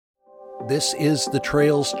This is the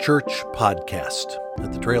Trails Church podcast.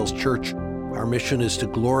 At the Trails Church, our mission is to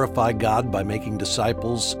glorify God by making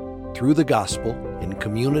disciples through the gospel in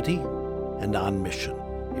community and on mission.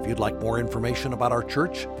 If you'd like more information about our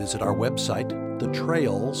church, visit our website,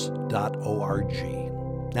 thetrails.org.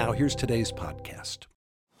 Now, here's today's podcast.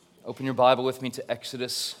 Open your Bible with me to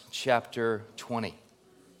Exodus chapter 20.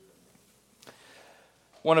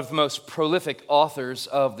 One of the most prolific authors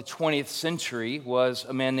of the 20th century was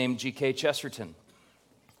a man named G.K. Chesterton.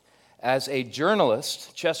 As a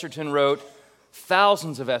journalist, Chesterton wrote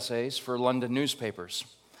thousands of essays for London newspapers.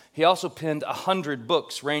 He also penned 100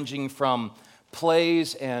 books ranging from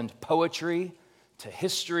plays and poetry to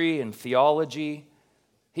history and theology.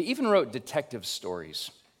 He even wrote detective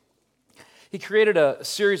stories. He created a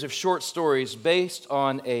series of short stories based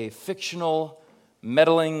on a fictional,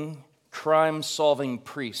 meddling, crime-solving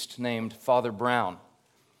priest named Father Brown.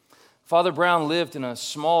 Father Brown lived in a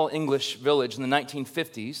small English village in the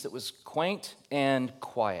 1950s that was quaint and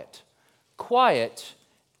quiet. Quiet,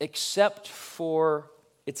 except for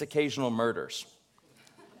its occasional murders.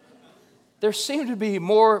 There seemed to be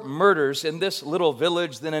more murders in this little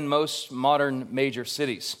village than in most modern major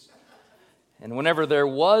cities. And whenever there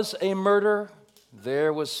was a murder,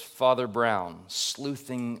 there was Father Brown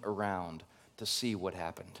sleuthing around to see what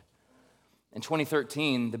happened. In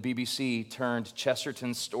 2013, the BBC turned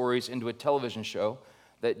Chesterton's stories into a television show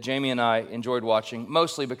that Jamie and I enjoyed watching,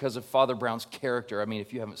 mostly because of Father Brown's character. I mean,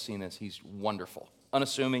 if you haven't seen this, he's wonderful,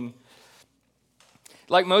 unassuming.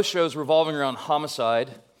 Like most shows revolving around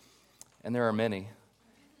homicide, and there are many,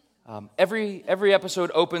 every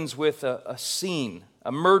episode opens with a scene,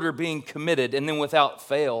 a murder being committed, and then without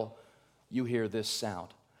fail, you hear this sound.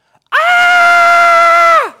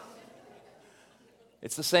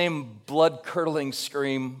 It's the same blood-curdling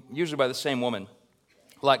scream, usually by the same woman,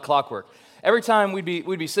 like clockwork. Every time we'd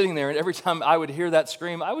be sitting there, and every time I would hear that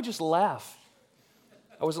scream, I would just laugh.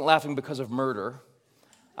 I wasn't laughing because of murder.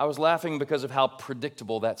 I was laughing because of how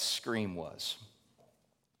predictable that scream was.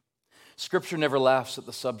 Scripture never laughs at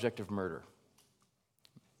the subject of murder.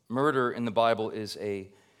 Murder in the Bible is a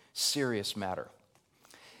serious matter.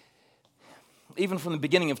 Even from the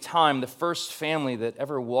beginning of time, the first family that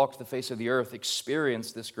ever walked the face of the earth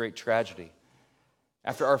experienced this great tragedy.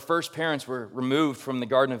 After our first parents were removed from the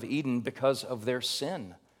Garden of Eden because of their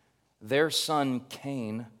sin, their son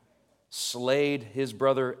Cain slayed his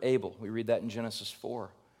brother Abel. We read that in Genesis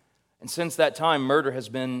 4. And since that time, murder has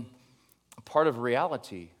been a part of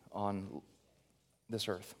reality on this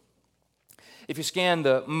earth. If you scan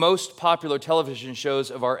the most popular television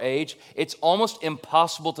shows of our age, it's almost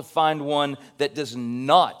impossible to find one that does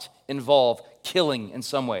not involve killing in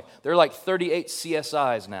some way. There are like 38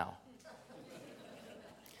 CSIs now.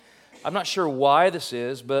 I'm not sure why this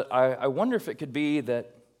is, but I wonder if it could be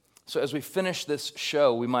that, so as we finish this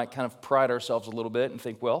show, we might kind of pride ourselves a little bit and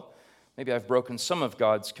think, well, maybe I've broken some of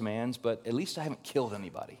God's commands, but at least I haven't killed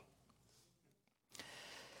anybody.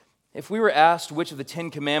 If we were asked which of the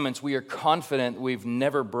 10 commandments we are confident we've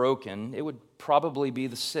never broken, it would probably be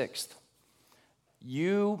the 6th.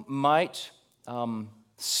 You might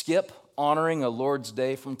skip honoring a Lord's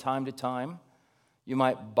Day from time to time. You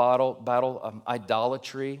might battle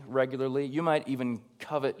idolatry regularly. You might even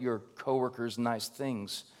covet your coworkers' nice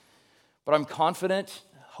things. But I'm confident,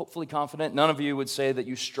 hopefully confident, none of you would say that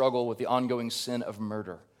you struggle with the ongoing sin of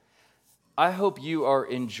murder. I hope you are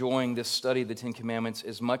enjoying this study of the 10 Commandments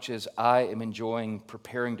as much as I am enjoying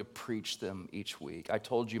preparing to preach them each week. I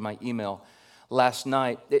told you my email last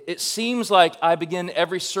night. It seems like I begin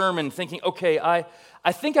every sermon thinking, okay, I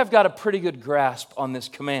think I've got a pretty good grasp on this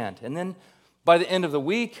command. And then by the end of the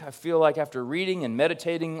week, I feel like after reading and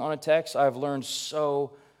meditating on a text, I've learned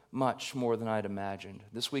so much more than I'd imagined.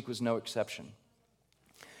 This week was no exception.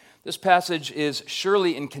 This passage is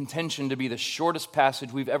surely in contention to be the shortest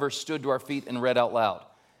passage we've ever stood to our feet and read out loud.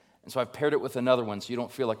 And so I've paired it with another one so you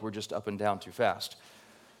don't feel like we're just up and down too fast.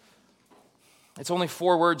 It's only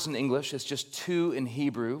 4 words in English. It's just 2 in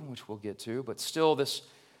Hebrew, which we'll get to. But still, this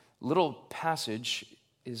little passage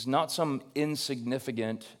is not some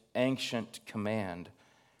insignificant, ancient command,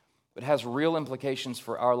 but has real implications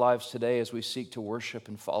for our lives today as we seek to worship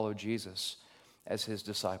and follow Jesus as his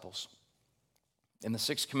disciples. In the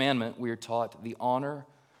 6th commandment, we are taught the honor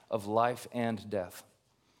of life and death.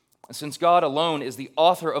 And since God alone is the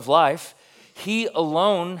author of life, he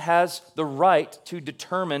alone has the right to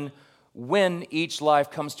determine when each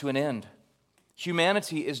life comes to an end.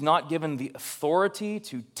 Humanity is not given the authority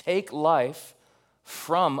to take life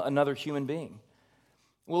from another human being.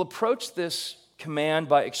 We'll approach this command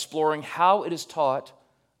by exploring how it is taught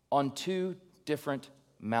on 2 different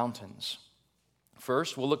mountains.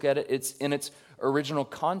 First, we'll look at it in its original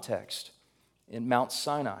context in Mount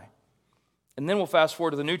Sinai. And then we'll fast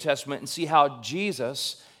forward to the New Testament and see how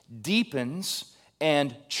Jesus deepens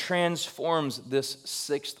and transforms this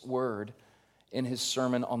sixth word in his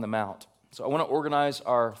Sermon on the Mount. So I want to organize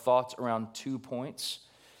our thoughts around 2 points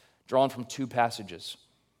drawn from 2 passages,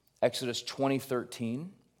 Exodus 20:13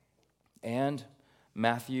 and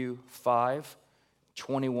Matthew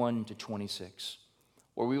 5:21-26,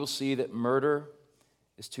 where we will see that murder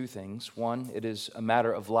is 2 things. One, it is a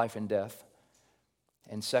matter of life and death.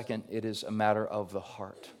 And second, it is a matter of the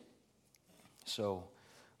heart. So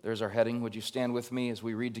there's our heading. Would you stand with me as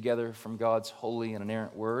we read together from God's holy and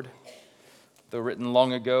inerrant word? Though written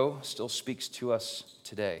long ago, still speaks to us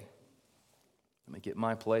today. Let me get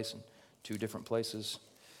my place in 2 different places.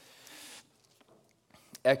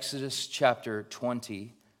 Exodus chapter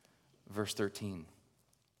 20, verse 13.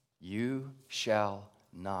 You shall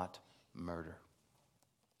not murder.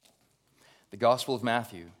 The Gospel of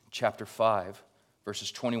Matthew, chapter 5,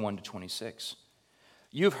 verses 21-26.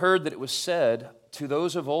 You've heard that it was said to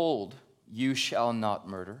those of old, you shall not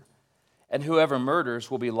murder, and whoever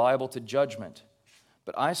murders will be liable to judgment.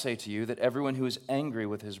 But I say to you that everyone who is angry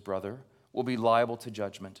with his brother will be liable to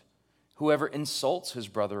judgment. Whoever insults his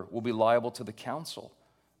brother will be liable to the council,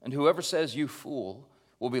 and whoever says, you fool,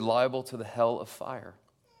 will be liable to the hell of fire.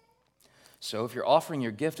 So if you're offering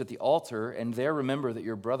your gift at the altar and there remember that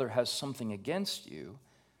your brother has something against you,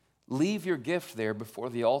 leave your gift there before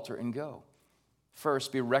the altar and go.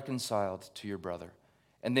 First, be reconciled to your brother,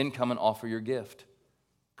 and then come and offer your gift.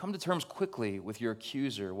 Come to terms quickly with your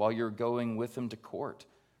accuser while you're going with him to court.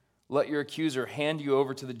 Let your accuser hand you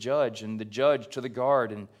over to the judge, and the judge to the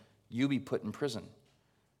guard, and you be put in prison.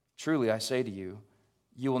 Truly, I say to you,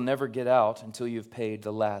 you will never get out until you've paid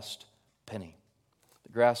the last penny. The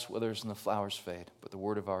grass withers and the flowers fade, but the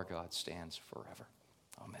word of our God stands forever.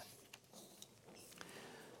 Amen.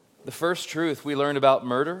 The first truth we learned about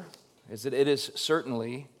murder is that it is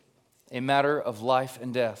certainly a matter of life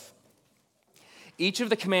and death. Each of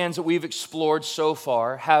the commands that we've explored so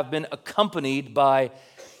far have been accompanied by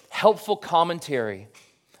helpful commentary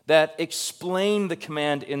that explain the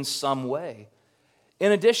command in some way.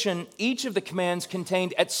 In addition, each of the commands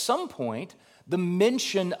contained at some point the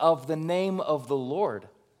mention of the name of the Lord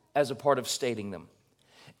as a part of stating them.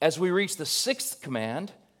 As we reach the 6th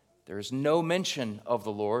command, there is no mention of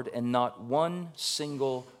the Lord and not one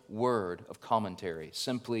single word of commentary.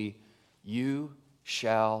 Simply, you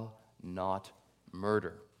shall not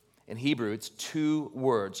murder. In Hebrew, it's 2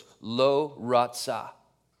 words, lo ratzah.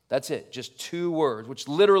 That's it, just 2 words, which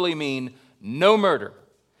literally mean no murder.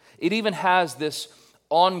 It even has this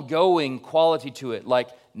ongoing quality to it, like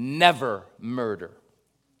never murder.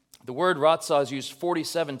 The word ratzah is used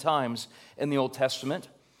 47 times in the Old Testament,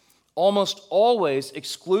 almost always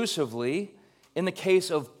exclusively in the case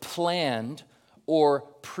of planned or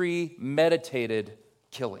premeditated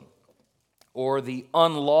killing, or the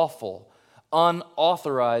unlawful,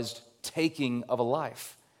 unauthorized taking of a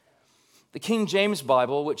life. The King James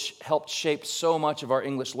Bible, which helped shape so much of our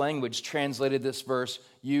English language, translated this verse,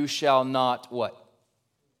 you shall not what?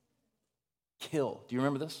 Kill. Do you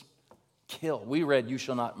remember this? Kill. We read, you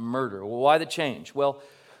shall not murder. Well, why the change? Well,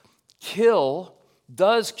 kill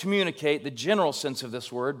does communicate the general sense of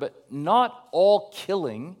this word, but not all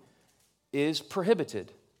killing is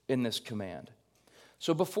prohibited in this command.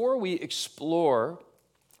 So before we explore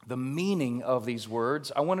the meaning of these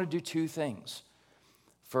words, I want to do 2 things.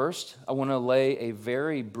 First, I want to lay a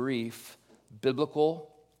very brief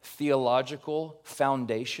biblical, theological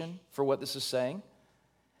foundation for what this is saying.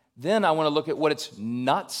 Then I want to look at what it's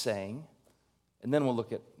not saying, and then we'll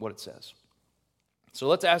look at what it says. So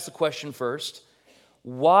let's ask the question first,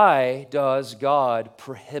 why does God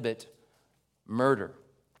prohibit murder?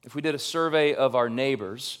 If we did a survey of our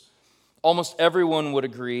neighbors, almost everyone would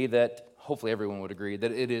agree that, hopefully everyone would agree,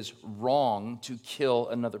 that it is wrong to kill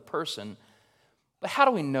another person. But how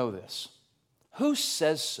do we know this? Who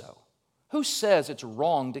says so? Who says it's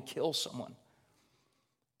wrong to kill someone?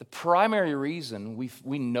 The primary reason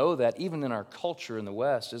we know that, even in our culture in the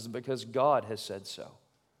West, is because God has said so.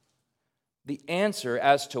 The answer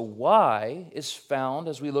as to why is found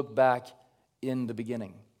as we look back in the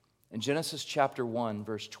beginning. In Genesis chapter 1,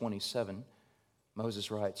 verse 27, Moses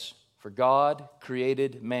writes, "For God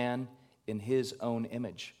created man in his own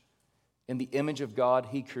image. In the image of God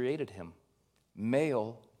he created him.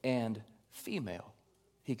 Male and female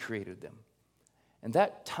he created them." And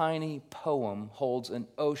that tiny poem holds an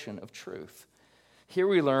ocean of truth. Here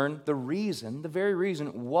we learn the very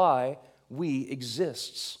reason why we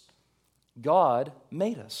exist. God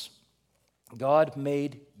made us. God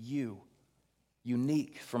made you.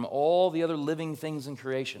 unique from all the other living things in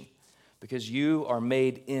creation, because you are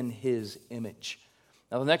made in His image.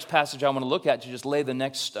 Now, the next passage I want to look at to just lay the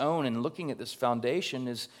next stone in looking at this foundation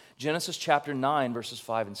is Genesis chapter 9, verses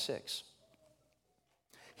 5 and 6.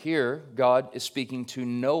 Here, God is speaking to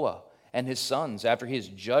Noah and his sons after He has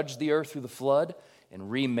judged the earth through the flood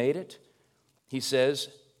and remade it. He says,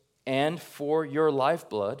 "And for your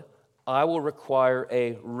lifeblood, I will require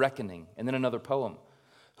a reckoning." And then another poem.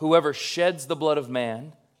 "Whoever sheds the blood of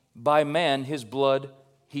man, by man his blood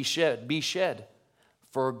be shed.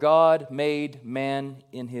 For God made man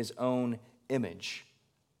in His own image."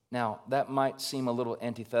 Now, that might seem a little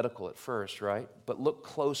antithetical at first, right? But look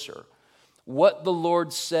closer. What the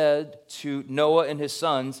Lord said to Noah and his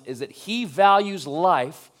sons is that He values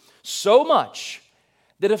life so much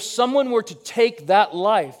that if someone were to take that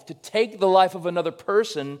life, to take the life of another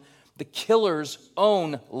person, the killer's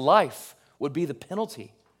own life would be the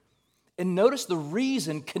penalty. And notice the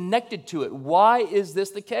reason connected to it. Why is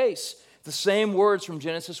this the case? The same words from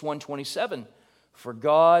Genesis 1:27. For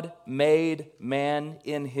God made man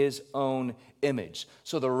in His own image.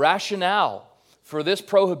 So the rationale for this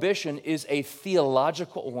prohibition is a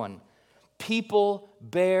theological one. People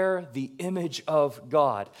bear the image of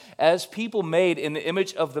God. As people made in the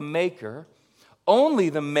image of the Maker, only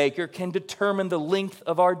the Maker can determine the length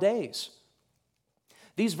of our days.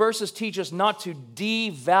 These verses teach us not to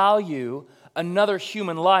devalue another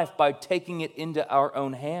human life by taking it into our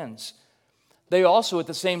own hands. They also, at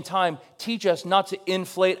the same time, teach us not to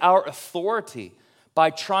inflate our authority by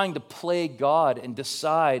trying to play God and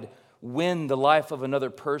decide when the life of another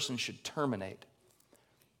person should terminate.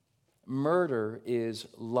 Murder is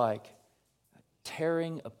like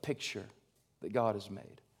tearing a picture that God has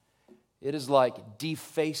made. It is like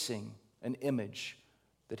defacing an image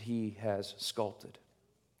that He has sculpted.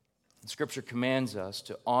 And Scripture commands us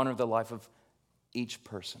to honor the life of each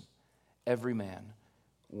person, every man,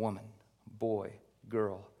 woman, boy,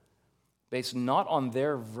 girl, based not on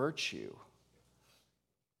their virtue,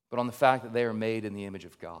 but on the fact that they are made in the image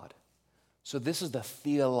of God. So this is the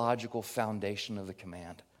theological foundation of the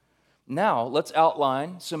command. Now, let's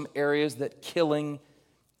outline some areas that killing,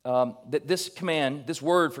 that this command, this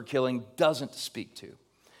word for killing, doesn't speak to.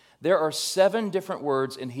 There are 7 different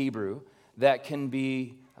words in Hebrew that can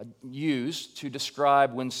be used to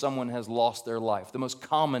describe when someone has lost their life. The most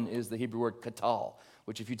common is the Hebrew word katal,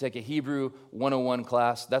 which if you take a Hebrew 101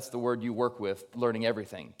 class, that's the word you work with, learning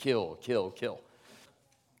everything. Kill, kill, kill.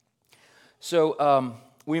 So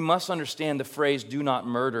we must understand the phrase "do not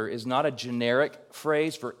murder" is not a generic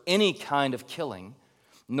phrase for any kind of killing,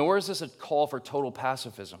 nor is this a call for total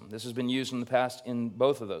pacifism. This has been used in the past in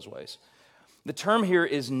both of those ways. The term here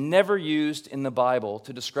is never used in the Bible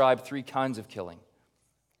to describe 3 kinds of killing: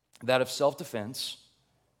 that of self-defense,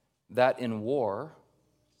 that in war,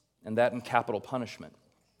 and that in capital punishment.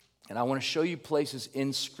 And I want to show you places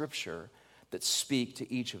in Scripture that speak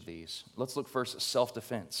to each of these. Let's look first at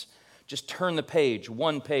self-defense. Just turn the page,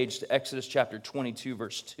 one page, to Exodus chapter 22,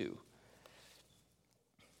 verse 2.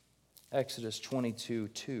 Exodus 22,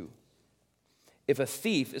 2. If a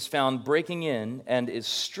thief is found breaking in and is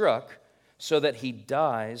struck so that he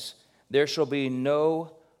dies, there shall be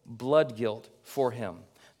no blood guilt for him.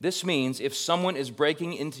 This means if someone is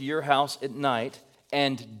breaking into your house at night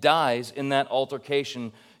and dies in that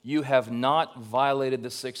altercation, you have not violated the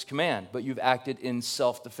 6th command, but you've acted in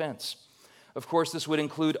self-defense. Of course, this would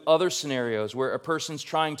include other scenarios where a person's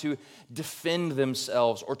trying to defend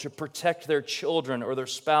themselves or to protect their children or their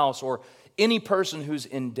spouse or any person who's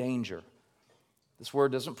in danger. This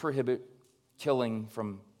word doesn't prohibit killing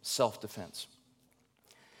from self-defense.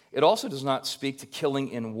 It also does not speak to killing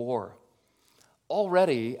in war.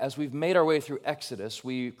 Already, as we've made our way through Exodus,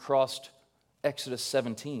 we crossed Exodus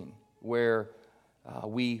 17, where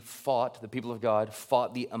the people of God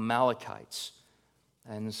fought the Amalekites.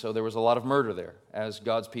 And so there was a lot of murder there as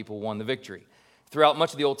God's people won the victory. Throughout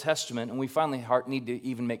much of the Old Testament, and we finally need to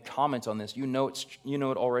even make comments on this, you know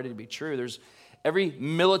it already to be true. There's every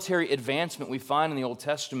military advancement we find in the Old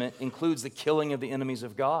Testament includes the killing of the enemies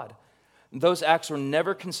of God. Those acts were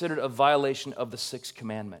never considered a violation of the 6th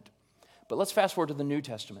commandment. But let's fast forward to the New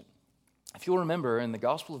Testament. If you'll remember, in the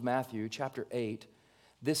Gospel of Matthew, chapter 8,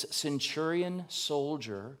 this centurion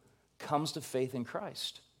soldier comes to faith in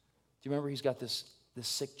Christ. Do you remember he's got this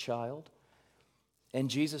sick child? And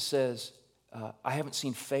Jesus says, I haven't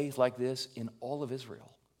seen faith like this in all of Israel.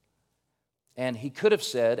 And he could have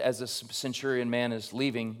said, as the centurion man is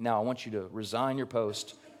leaving, now I want you to resign your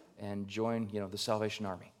post and join, the Salvation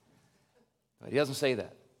Army. But he doesn't say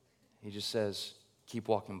that. He just says, keep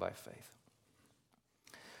walking by faith.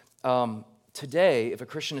 Today, if a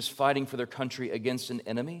Christian is fighting for their country against an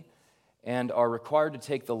enemy and are required to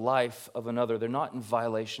take the life of another, they're not in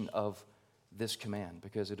violation of this command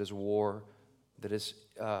because it is war that is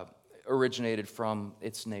originated from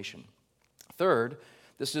its nation. Third,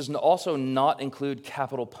 this does also not include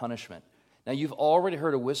capital punishment. Now, you've already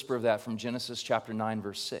heard a whisper of that from Genesis chapter 9,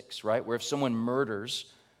 verse 6, right? Where if someone murders,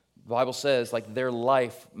 the Bible says, like, their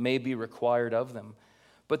life may be required of them.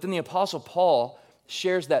 But then the Apostle Paul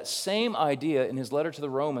shares that same idea in his letter to the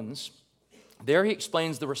Romans. There he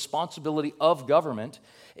explains the responsibility of government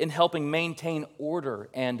in helping maintain order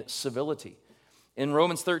and civility. In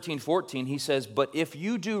Romans 13:14, he says, "But if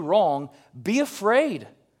you do wrong, be afraid,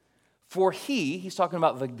 for he's talking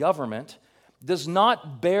about the government, does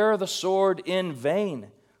not bear the sword in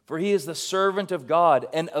vain, for he is the servant of God,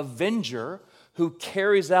 an avenger who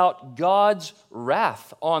carries out God's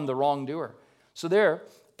wrath on the wrongdoer." So there,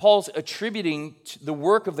 Paul's attributing the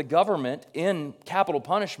work of the government in capital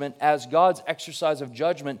punishment as God's exercise of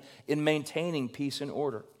judgment in maintaining peace and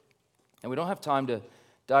order. And we don't have time to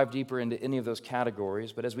dive deeper into any of those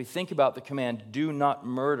categories, but as we think about the command, do not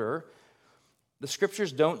murder, the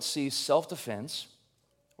scriptures don't see self-defense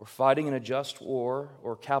or fighting in a just war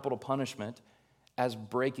or capital punishment as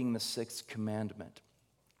breaking the sixth commandment.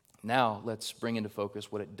 Now, let's bring into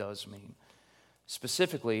focus what it does mean.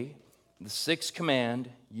 Specifically, the sixth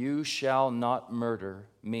command, "You shall not murder,"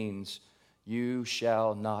 means you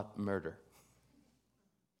shall not murder.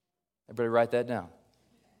 Everybody write that down.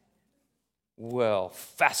 Well,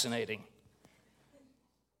 fascinating.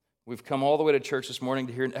 We've come all the way to church this morning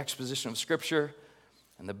to hear an exposition of Scripture,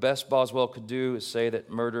 and the best Boswell could do is say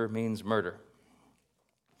that murder means murder.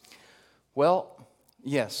 Well,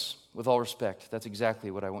 yes, with all respect, that's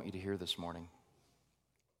exactly what I want you to hear this morning.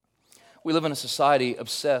 We live in a society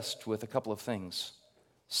obsessed with a couple of things: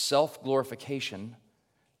 self-glorification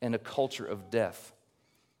and a culture of death.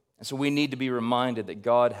 And so we need to be reminded that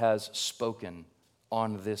God has spoken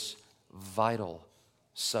on this vital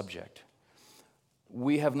subject.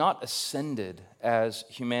 We have not ascended as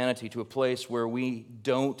humanity to a place where we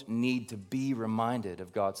don't need to be reminded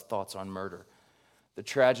of God's thoughts on murder. The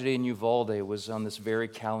tragedy in Uvalde was on this very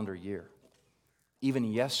calendar year. Even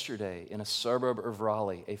yesterday, in a suburb of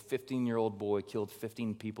Raleigh, a 15-year-old boy killed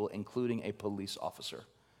 15 people, including a police officer.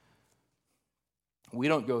 We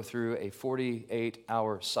don't go through a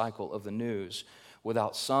 48-hour cycle of the news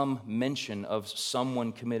without some mention of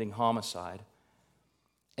someone committing homicide.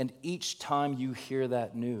 And each time you hear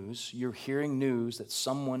that news, you're hearing news that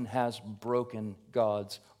someone has broken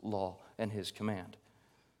God's law and His command.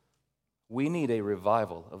 We need a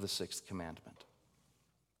revival of the sixth commandment.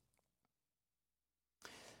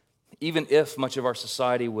 Even if much of our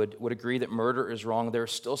society would agree that murder is wrong, there are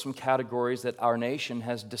still some categories that our nation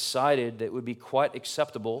has decided that it would be quite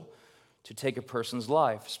acceptable to take a person's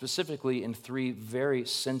life, specifically in three very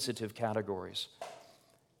sensitive categories.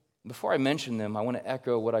 Before I mention them, I want to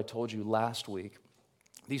echo what I told you last week.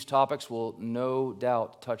 These topics will no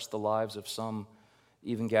doubt touch the lives of some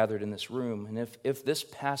even gathered in this room. And if this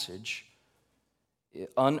passage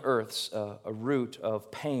unearths a root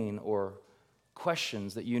of pain or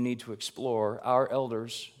questions that you need to explore, our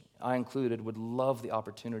elders, I included, would love the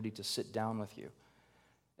opportunity to sit down with you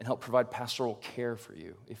and help provide pastoral care for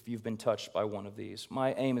you if you've been touched by one of these.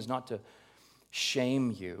 My aim is not to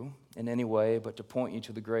shame you in any way, but to point you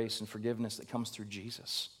to the grace and forgiveness that comes through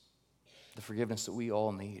Jesus, the forgiveness that we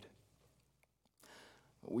all need.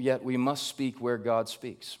 Yet we must speak where God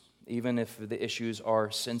speaks, even if the issues are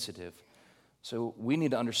sensitive. So we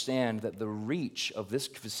need to understand that the reach of this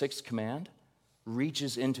sixth command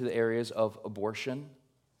reaches into the areas of abortion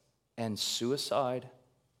and suicide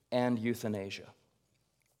and euthanasia.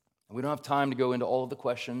 We don't have time to go into all of the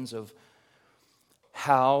questions of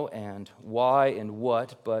how and why and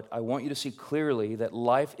what, but I want you to see clearly that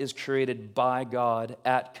life is created by God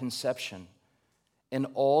at conception, and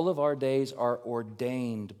all of our days are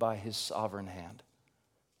ordained by His sovereign hand.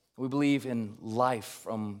 We believe in life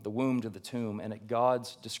from the womb to the tomb, and at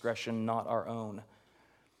God's discretion, not our own.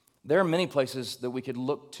 There are many places that we could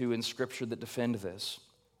look to in Scripture that defend this.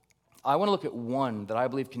 I want to look at one that I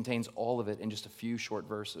believe contains all of it in just a few short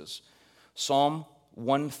verses. Psalm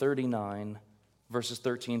 139, verses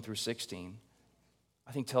 13 through 16,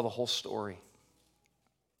 I think tell the whole story.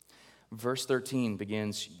 Verse 13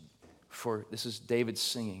 begins, this is David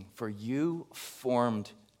singing, "For you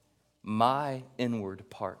formed my inward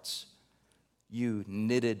parts. You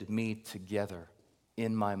knitted me together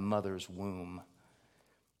in my mother's womb.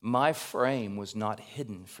 My frame was not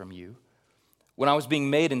hidden from you. When I was being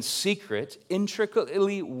made in secret,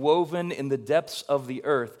 intricately woven in the depths of the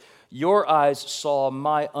earth, Your eyes saw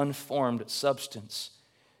my unformed substance.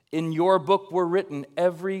 In your book were written,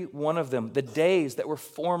 every one of them, the days that were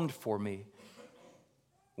formed for me,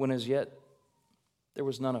 when as yet there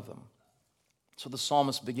was none of them. So the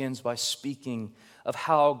psalmist begins by speaking of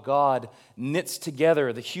how God knits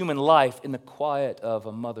together the human life in the quiet of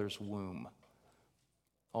a mother's womb.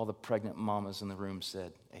 All the pregnant mamas in the room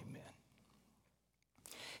said, amen.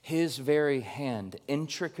 His very hand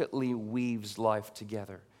intricately weaves life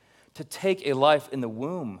together. To take a life in the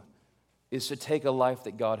womb is to take a life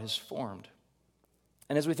that God has formed.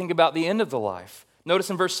 And as we think about the end of the life, notice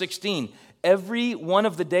in verse 16, every one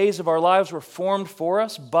of the days of our lives were formed for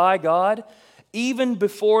us by God, even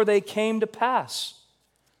before they came to pass.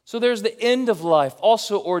 So there's the end of life,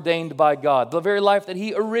 also ordained by God, the very life that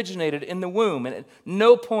He originated in the womb. And at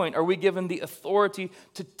no point are we given the authority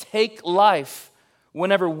to take life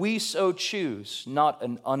whenever we so choose, not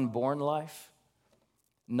an unborn life,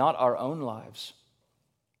 not our own lives,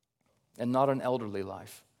 and not an elderly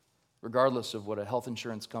life, regardless of what a health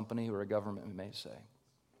insurance company or a government may say.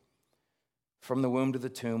 From the womb to the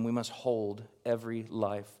tomb, we must hold every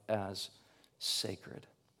life as sacred.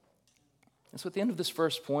 And so at the end of this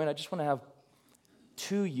first point, I just want to have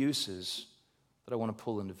two uses that I want to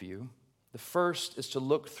pull into view. The first is to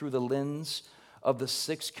look through the lens of the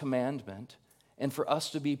sixth commandment and for us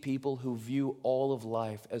to be people who view all of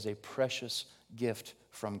life as a precious gift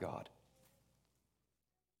from God.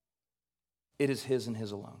 It is His and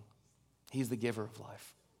His alone. He's the giver of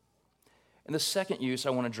life. And the second use I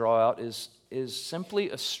want to draw out is simply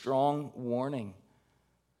a strong warning.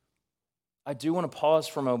 I do want to pause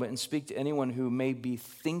for a moment and speak to anyone who may be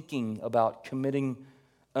thinking about committing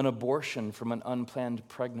an abortion from an unplanned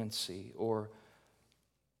pregnancy or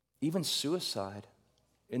even suicide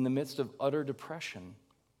in the midst of utter depression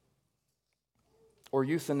or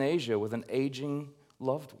euthanasia with an aging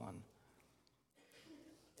loved one.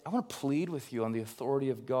 I want to plead with you on the authority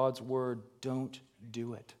of God's word, don't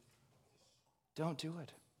do it. Don't do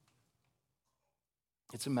it.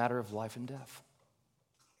 It's a matter of life and death.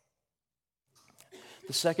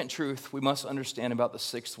 The second truth we must understand about the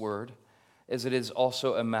sixth word is it is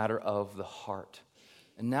also a matter of the heart.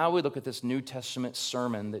 And now we look at this New Testament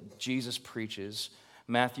sermon that Jesus preaches,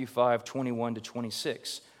 Matthew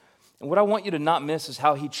 5:21-26. And what I want you to not miss is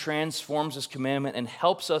how He transforms this commandment and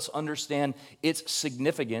helps us understand its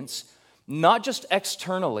significance, not just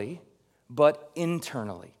externally, but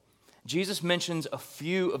internally. Jesus mentions a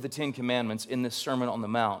few of the 10 commandments in this Sermon on the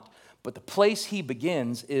Mount, but the place He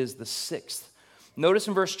begins is the sixth. Notice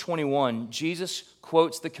in verse 21, Jesus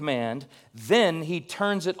quotes the command, then He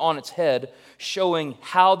turns it on its head, showing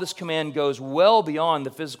how this command goes well beyond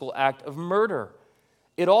the physical act of murder.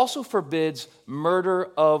 It also forbids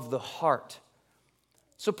murder of the heart.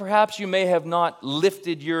 So perhaps you may have not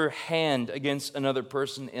lifted your hand against another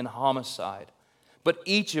person in homicide, but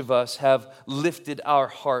each of us have lifted our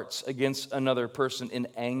hearts against another person in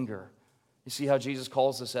anger. You see how Jesus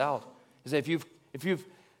calls this out? Is that if you've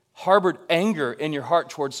harbored anger in your heart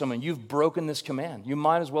towards someone, you've broken this command. You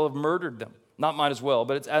might as well have murdered them. Not might as well,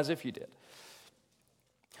 but it's as if you did.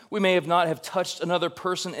 We may have not have touched another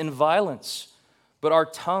person in violence, but our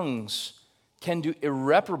tongues can do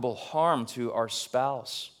irreparable harm to our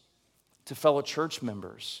spouse, to fellow church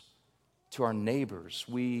members, to our neighbors.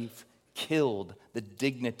 We've killed the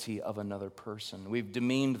dignity of another person. We've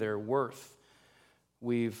demeaned their worth.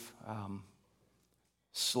 We've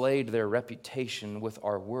slayed their reputation with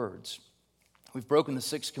our words. We've broken the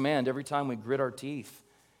sixth command every time we grit our teeth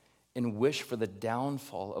and wish for the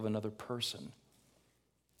downfall of another person.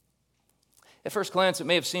 At first glance, it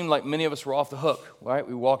may have seemed like many of us were off the hook, right?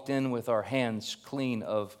 We walked in with our hands clean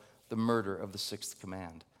of the murder of the sixth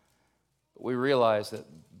command. But we realize that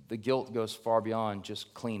the guilt goes far beyond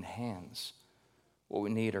just clean hands. What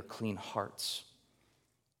we need are clean hearts,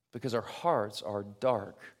 because our hearts are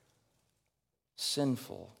dark,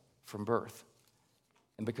 sinful from birth.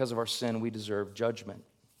 And because of our sin, we deserve judgment.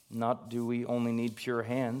 Not do we only need pure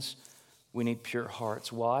hands, we need pure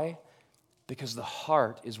hearts. Why? Because the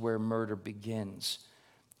heart is where murder begins.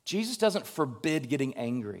 Jesus doesn't forbid getting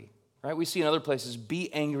angry, right? We see in other places,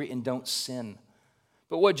 be angry and don't sin.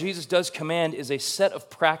 But what Jesus does command is a set of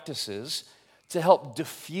practices to help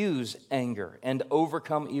diffuse anger and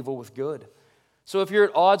overcome evil with good. So if you're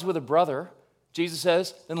at odds with a brother, Jesus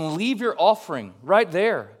says, then leave your offering right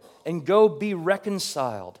there and go be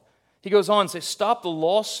reconciled. He goes on and says, stop the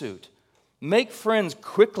lawsuit. Make friends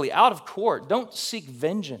quickly out of court. Don't seek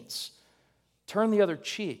vengeance. Turn the other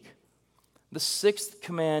cheek. The sixth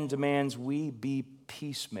command demands we be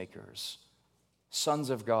peacemakers, sons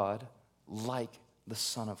of God, like the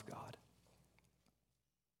Son of God.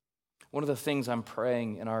 One of the things I'm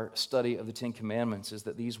praying in our study of the Ten Commandments is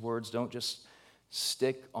that these words don't just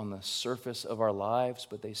stick on the surface of our lives,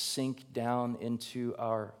 but they sink down into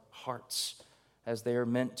our hearts as they are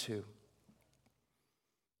meant to.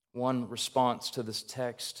 One response to this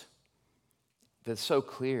text that's so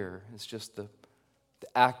clear is just the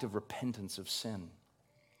act of repentance of sin.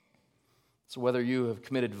 So whether you have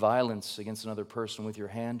committed violence against another person with your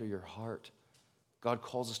hand or your heart, God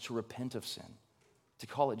calls us to repent of sin, to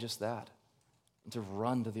call it just that, and to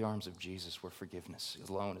run to the arms of Jesus where forgiveness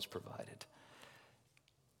alone is provided.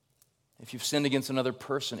 If you've sinned against another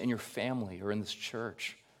person in your family or in this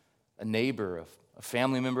church, a neighbor, a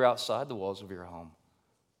family member outside the walls of your home,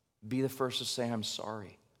 be the first to say, I'm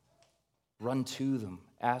sorry. Run to them,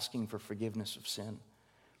 asking for forgiveness of sin.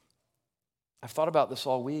 I've thought about this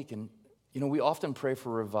all week, and we often pray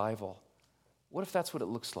for revival. What if that's what it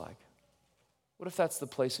looks like? What if that's the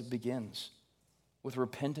place it begins? With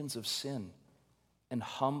repentance of sin and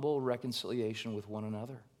humble reconciliation with one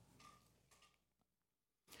another.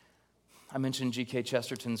 I mentioned G.K.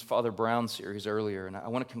 Chesterton's Father Brown series earlier, and I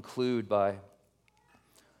want to conclude by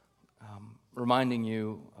reminding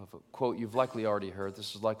you of a quote you've likely already heard.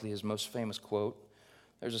 This is likely his most famous quote.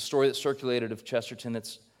 There's a story that circulated of Chesterton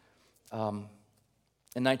that's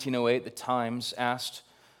in 1908, the Times asked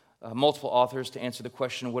multiple authors to answer the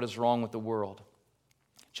question, what is wrong with the world?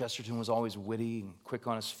 Chesterton was always witty and quick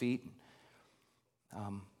on his feet.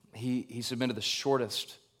 He submitted the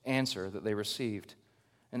shortest answer that they received.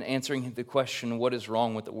 And answering the question, what is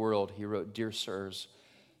wrong with the world, he wrote, Dear Sirs,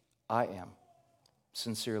 I am.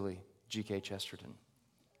 Sincerely, G.K. Chesterton.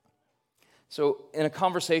 So in a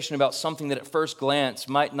conversation about something that at first glance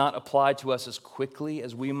might not apply to us as quickly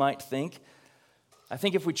as we might think, I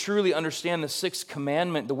think if we truly understand the sixth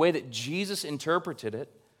commandment, the way that Jesus interpreted it,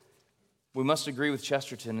 we must agree with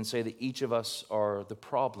Chesterton and say that each of us are the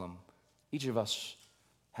problem. Each of us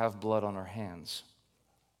have blood on our hands.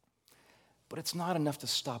 But it's not enough to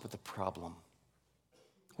stop at the problem.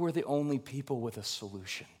 We're the only people with a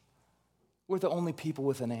solution. We're the only people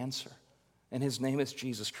with an answer. And his name is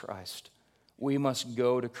Jesus Christ. We must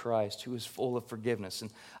go to Christ, who is full of forgiveness.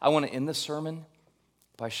 And I want to end this sermon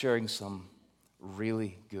by sharing some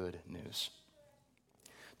really good news.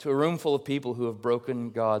 To a room full of people who have broken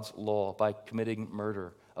God's law by committing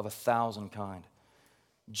murder of 1,000 kind,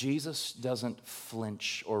 Jesus doesn't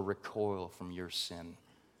flinch or recoil from your sin.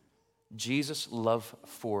 Jesus' love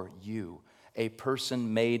for you, a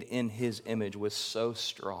person made in his image, was so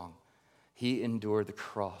strong. He endured the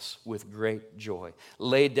cross with great joy,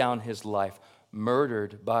 laid down his life,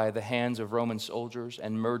 murdered by the hands of Roman soldiers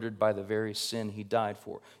and murdered by the very sin he died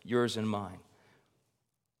for, yours and mine.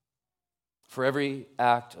 For every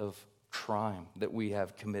act of crime that we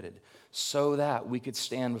have committed, so that we could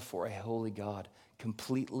stand before a holy God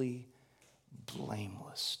completely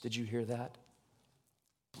blameless. Did you hear that?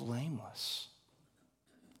 Blameless.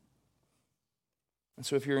 And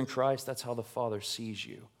so if you're in Christ, that's how the Father sees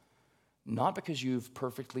you. Not because you've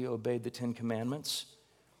perfectly obeyed the Ten Commandments,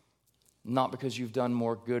 not because you've done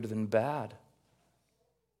more good than bad,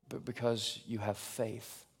 but because you have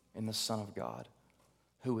faith in the Son of God,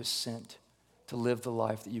 who was sent to live the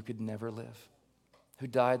life that you could never live, who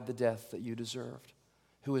died the death that you deserved,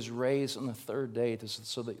 who was raised on the third day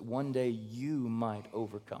so that one day you might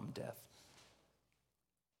overcome death.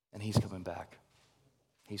 And he's coming back.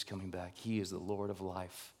 He's coming back. He is the Lord of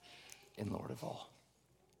life and Lord of all.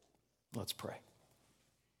 Let's pray.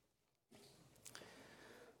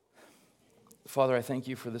 Father, I thank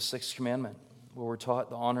you for the sixth commandment, where we're taught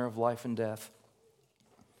the honor of life and death.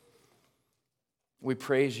 We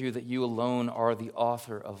praise you that you alone are the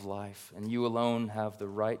author of life, and you alone have the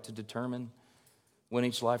right to determine when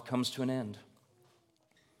each life comes to an end.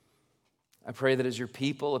 I pray that as your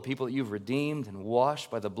people, a people that you've redeemed and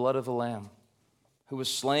washed by the blood of the Lamb, who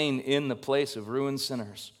was slain in the place of ruined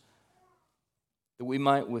sinners, that we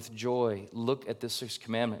might with joy look at this sixth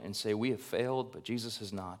commandment and say, we have failed, but Jesus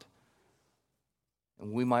has not.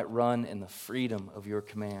 And we might run in the freedom of your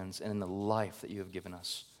commands and in the life that you have given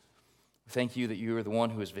us. Thank you that you are the one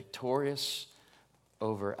who is victorious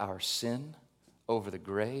over our sin, over the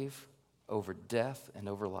grave, over death, and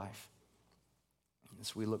over life.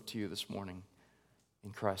 As we look to you this morning,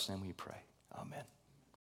 in Christ's name we pray. Amen.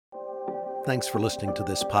 Thanks for listening to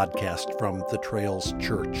this podcast from The Trails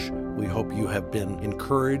Church. We hope you have been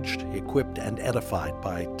encouraged, equipped, and edified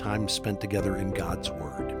by time spent together in God's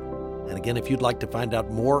Word. And again, if you'd like to find out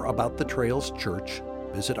more about The Trails Church,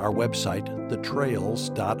 visit our website,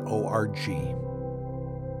 thetrails.org.